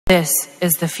This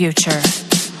is the future.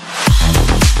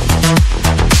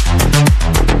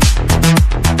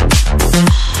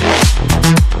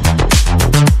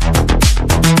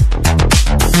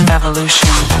 Evolution.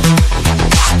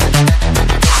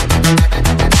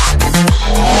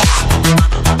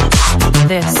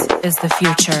 This is the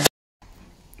future.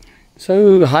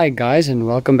 So hi guys, and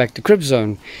welcome back to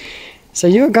CriPt. So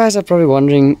you guys are probably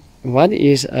wondering, what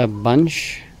is a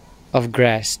bunch of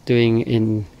grass doing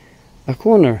in a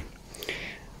corner?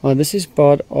 Well, this is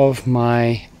part of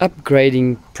my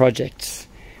upgrading projects.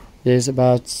 There's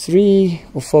about 3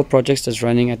 or 4 projects that's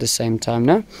running at the same time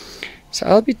now. So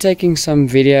I'll be taking some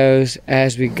videos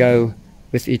as we go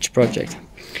with each project.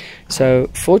 So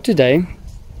for today,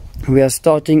 we are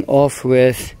starting off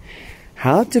with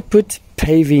how to put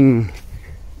paving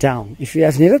down. If you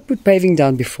have never put paving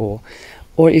down before,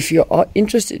 or if you are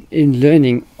interested in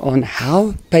learning on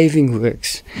how paving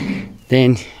works,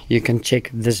 then you can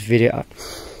check this video out.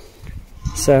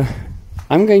 So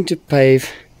I'm going to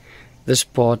pave this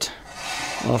part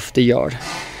of the yard.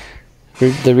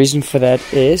 The reason for that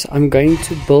is I'm going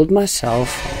to build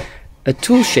myself a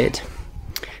tool shed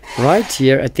right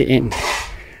here at the end.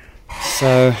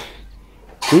 So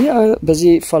we are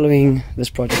busy following this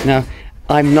project. Now,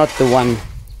 I'm not the one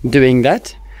doing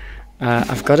that.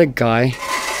 I've got a guy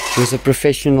who's a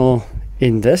professional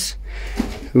in this,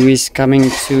 who is coming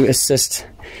to assist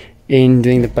in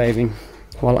doing the paving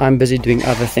while I'm busy doing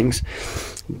other things.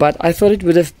 But I thought it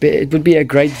would be a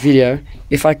great video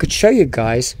if I could show you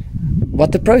guys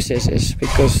what the process is,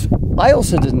 because I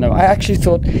also didn't know. I actually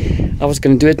thought I was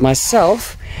going to do it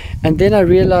myself, and then I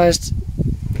realized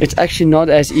it's actually not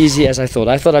as easy as I thought.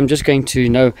 I thought I'm just going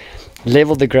to,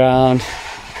 level the ground,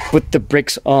 put the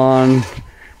bricks on,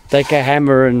 take a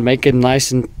hammer and make it nice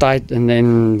and tight, and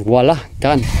then voila,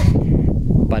 done.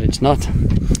 But it's not.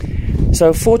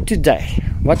 So for today,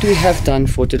 what we have done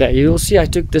for today, you'll see I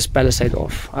took this palisade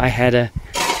off. I had a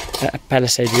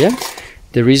palisade here.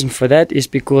 The reason for that is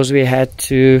because we had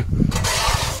to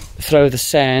throw the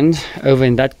sand over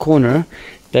in that corner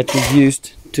that we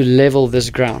used to level this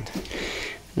ground.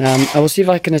 I will see if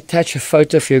I can attach a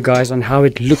photo for you guys on how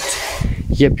it looked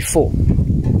here before.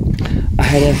 I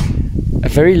had a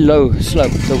very low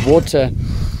slope. The water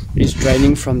is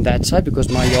draining from that side because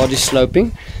my yard is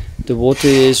sloping. The water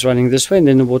is running this way, and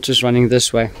then the water is running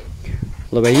this way,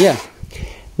 all the way here.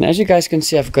 And as you guys can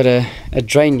see, I've got a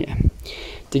drain here.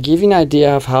 To give you an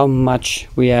idea of how much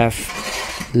we have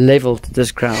leveled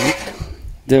this ground,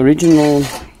 the original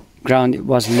ground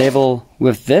was level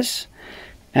with this,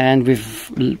 and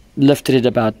we've lifted it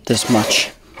about this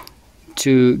much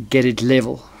to get it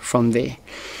level from there.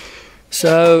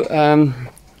 So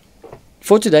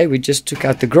for today, we just took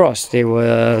out the grass. There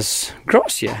was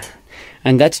grass here,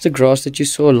 and that's the grass that you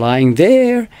saw lying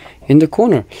there in the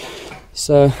corner.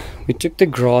 So we took the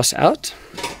grass out,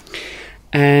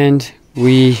 and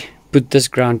we put this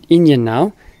ground in here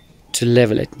now to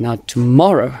level it. Now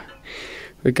tomorrow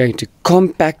we're going to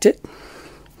compact it,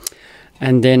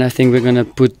 and then I think we're going to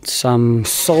put some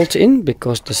salt in,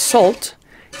 because the salt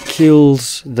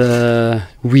kills the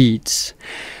weeds.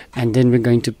 And then we're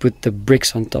going to put the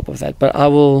bricks on top of that. But I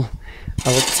will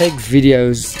take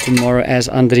videos tomorrow as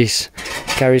Andries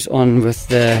carries on with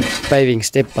the paving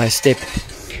step by step,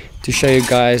 to show you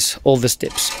guys all the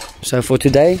steps. So for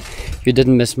today, you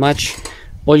didn't miss much.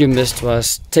 All you missed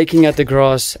was taking out the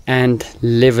grass and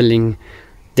leveling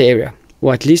the area,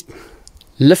 or at least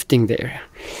lifting the area.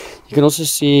 You can also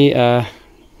see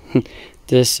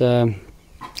this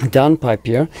downpipe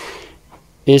here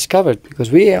is covered,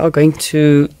 because we are going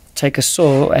to take a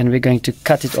saw and we're going to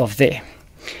cut it off there.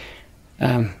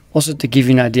 Also to give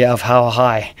you an idea of how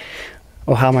high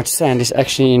or how much sand is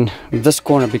actually in this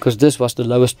corner, because this was the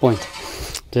lowest point.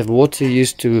 The water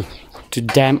used to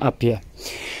dam up here.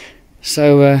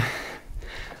 So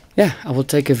yeah, I will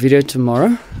take a video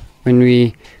tomorrow when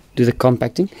we do the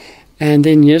compacting. And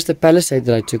then here's the palisade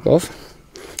that I took off.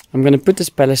 I'm going to put this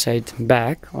palisade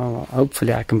back. Well,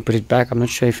 hopefully I can put it back. I'm not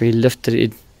sure if we lifted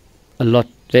it a lot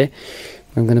there.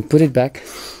 I'm going to put it back.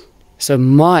 So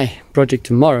my project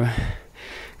tomorrow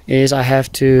is I have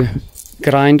to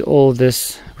grind all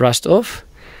this rust off,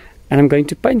 and I'm going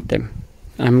to paint them.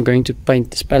 I'm going to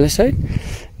paint this palisade,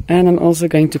 and I'm also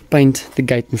going to paint the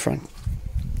gate in front.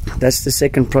 That's the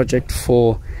second project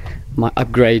for my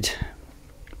upgrade,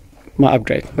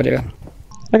 whatever.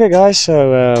 Okay guys,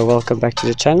 so welcome back to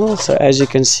the channel. So as you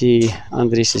can see,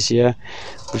 Andries is here.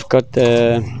 We've got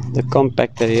the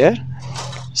compactor here.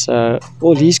 So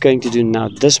all he's going to do now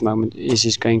at this moment is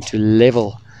he's going to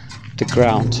level the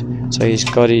ground. So he's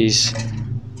got his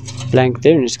blank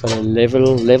there, and it's got a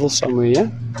level somewhere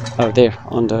here. Oh, there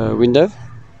on the window,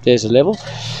 there's a level.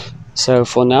 So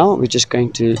for now, we're just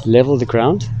going to level the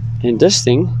ground, and this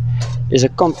thing is a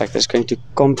compactor. It's going to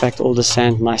compact all the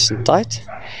sand nice and tight,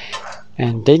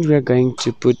 and then we're going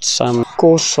to put some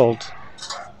coarse salt,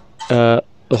 the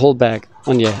whole bag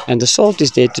on here, and the salt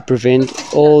is there to prevent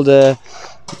all the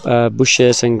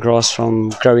bushes and grass from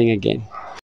growing again.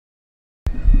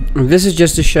 This is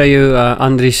just to show you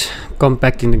Andries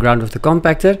compacting the ground with the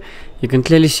compactor. You can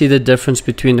clearly see the difference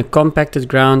between the compacted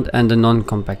ground and the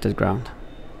non-compacted ground.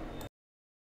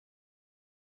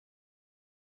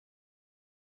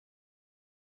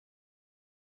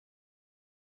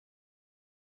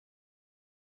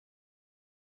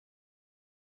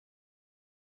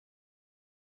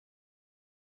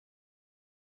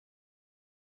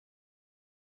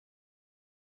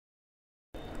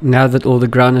 Now that all the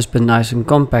ground has been nice and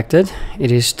compacted,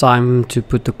 it is time to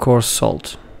put the coarse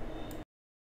salt.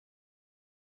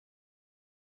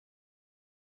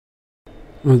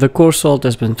 The coarse salt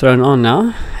has been thrown on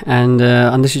now, and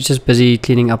Anders is just busy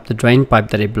cleaning up the drain pipe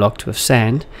that he blocked with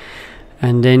sand.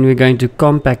 And then we're going to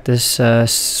compact this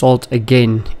salt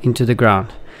again into the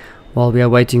ground while we are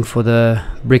waiting for the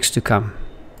bricks to come.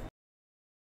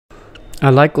 I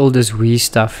like all this wee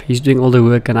stuff. He's doing all the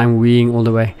work and I'm weeing all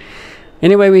the way.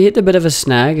 Anyway, we hit a bit of a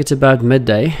snag. It's about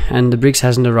midday and the bricks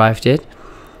hasn't arrived yet.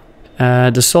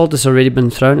 The salt has already been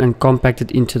thrown and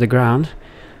compacted into the ground,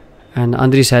 and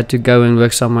Andries had to go and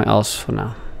work somewhere else for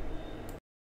now.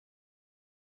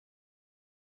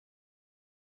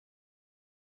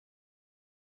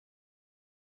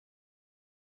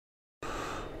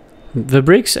 The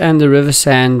bricks and the river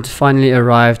sand finally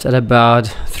arrived at about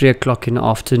 3 o'clock in the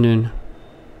afternoon.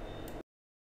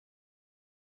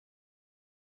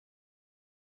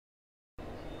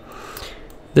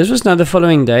 This was now the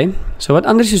following day. So what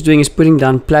Andries is doing is putting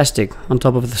down plastic on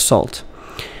top of the salt,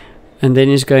 and then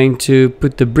he's going to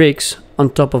put the bricks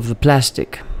on top of the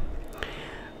plastic,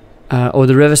 or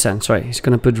the river sand, sorry. He's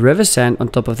going to put river sand on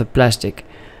top of the plastic,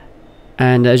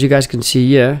 and as you guys can see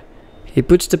here, he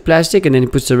puts the plastic and then he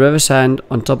puts the river sand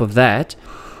on top of that,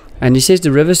 and he says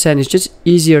the river sand is just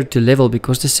easier to level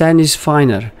because the sand is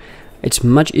finer. It's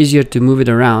much easier to move it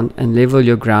around and level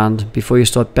your ground before you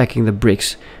start packing the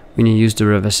bricks when you use the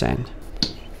river sand.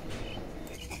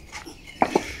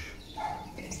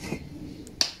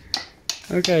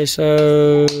 Okay,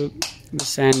 so the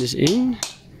sand is in,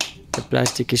 the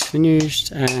plastic is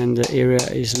finished, and the area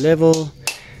is level,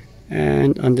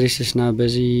 and Andries is now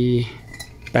busy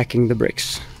packing the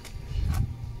bricks.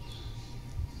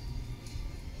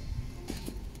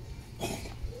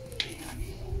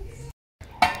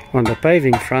 On the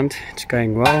paving front, it's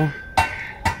going well.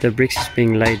 The bricks is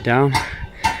being laid down.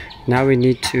 Now we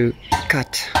need to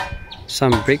cut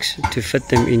some bricks to fit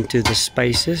them into the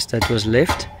spaces that was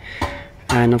left,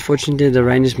 and unfortunately the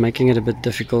rain is making it a bit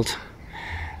difficult,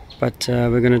 but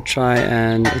we're going to try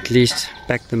and at least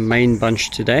pack the main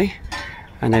bunch today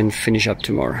and then finish up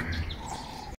tomorrow.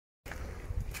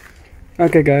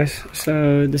 Okay guys,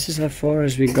 so this is how far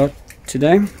as we got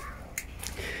today.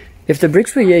 If the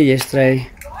bricks were here yesterday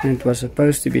and it was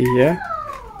supposed to be here,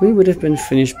 we would have been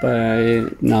finished by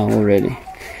now already.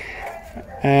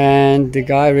 And the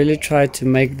guy really tried to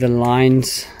make the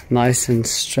lines nice and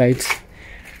straight.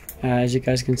 As you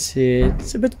guys can see,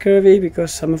 it's a bit curvy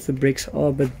because some of the bricks are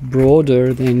a bit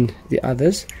broader than the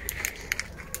others,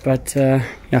 but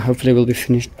yeah, hopefully we'll be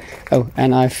finished. Oh,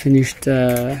 and I finished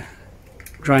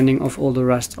grinding off all the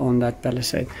rust on that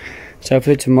palisade, so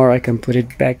hopefully tomorrow I can put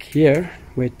it back here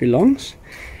where it belongs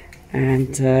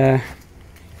and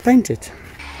paint it.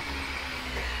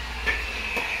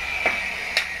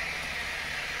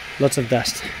 Lots of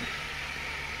dust.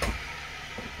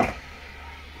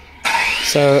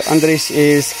 So Andries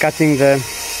is cutting the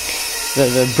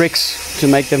bricks to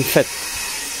make them fit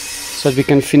so that we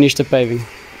can finish the paving.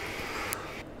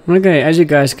 Okay, as you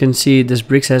guys can see, this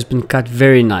bricks has been cut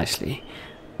very nicely.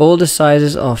 All the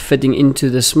sizes are fitting into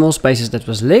the small spaces that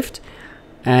was left,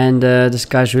 and this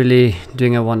guy's really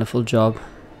doing a wonderful job.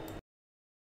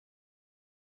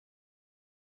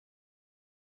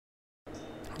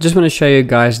 Just want to show you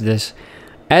guys this.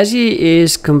 As he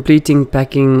is completing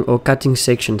packing or cutting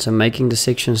sections and making the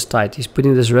sections tight, he's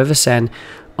putting this river sand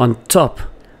on top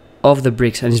of the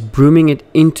bricks and he's brooming it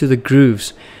into the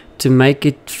grooves to make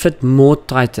it fit more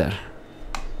tighter.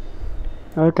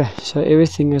 Okay, so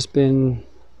everything has been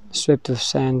swept with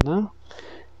sand now,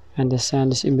 and the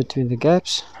sand is in between the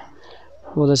gaps.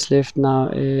 All that's left now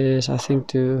is, I think,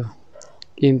 to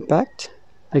impact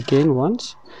again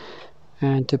once,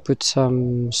 and to put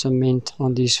some cement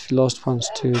on these last ones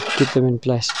to keep them in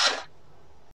place.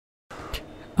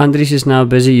 Andries is now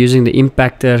busy using the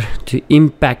impactor to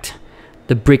impact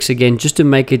the bricks again, just to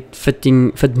make it fit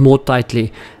more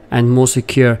tightly and more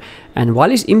secure. And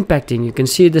while he's impacting, you can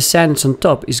see the sand that's on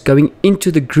top is going into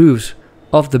the grooves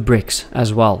of the bricks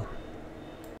as well.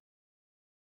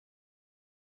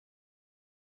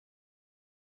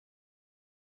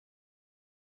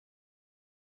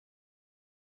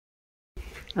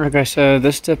 Okay, so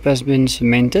this tip has been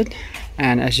cemented,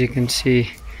 and as you can see,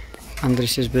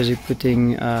 Andries is busy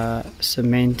putting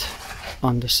cement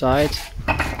on the side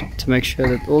to make sure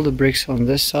that all the bricks on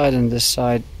this side and this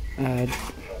side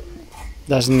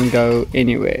doesn't go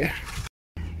anywhere.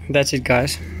 That's it,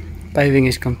 guys. Paving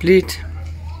is complete.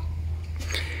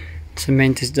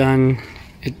 Cement is done.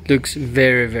 It looks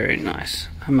very, very nice.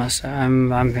 I must say,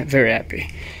 I'm very happy.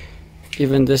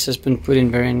 Even this has been put in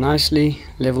very nicely,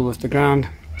 level with the ground.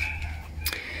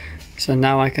 So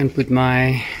now I can put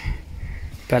my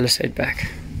palisade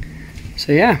back.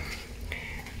 So yeah,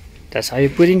 that's how you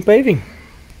put in paving.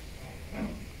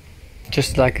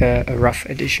 Just like a rough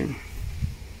edition.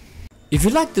 If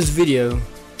you like this video,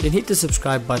 then hit the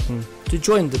subscribe button to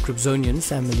join the Cripzonian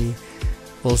family.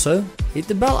 Also, hit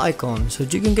the bell icon so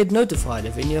that you can get notified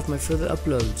of any of my further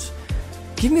uploads.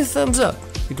 Give me a thumbs up,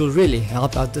 it will really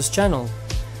help out this channel.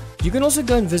 You can also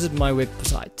go and visit my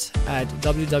website at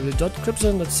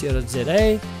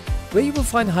www.cripzone.co.za, where you will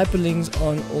find hyperlinks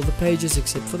on all the pages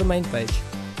except for the main page.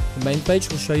 The main page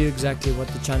will show you exactly what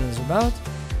the channel is about.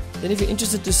 Then if you're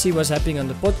interested to see what's happening on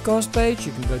the podcast page,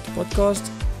 you can go to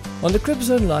podcast. On the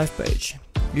CriPt live page,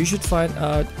 you should find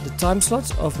out the time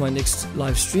slots of my next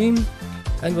live stream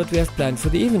and what we have planned for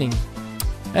the evening.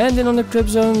 And then on the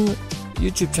CriPt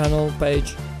YouTube channel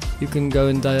page, you can go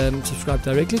and subscribe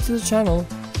directly to the channel,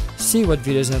 see what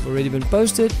videos have already been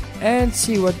posted, and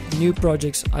see what new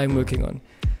projects I'm working on.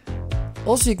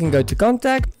 Also, you can go to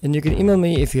contact and you can email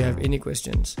me if you have any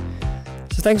questions.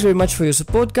 So thanks very much for your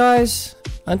support, guys.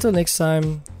 Until next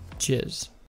time, cheers.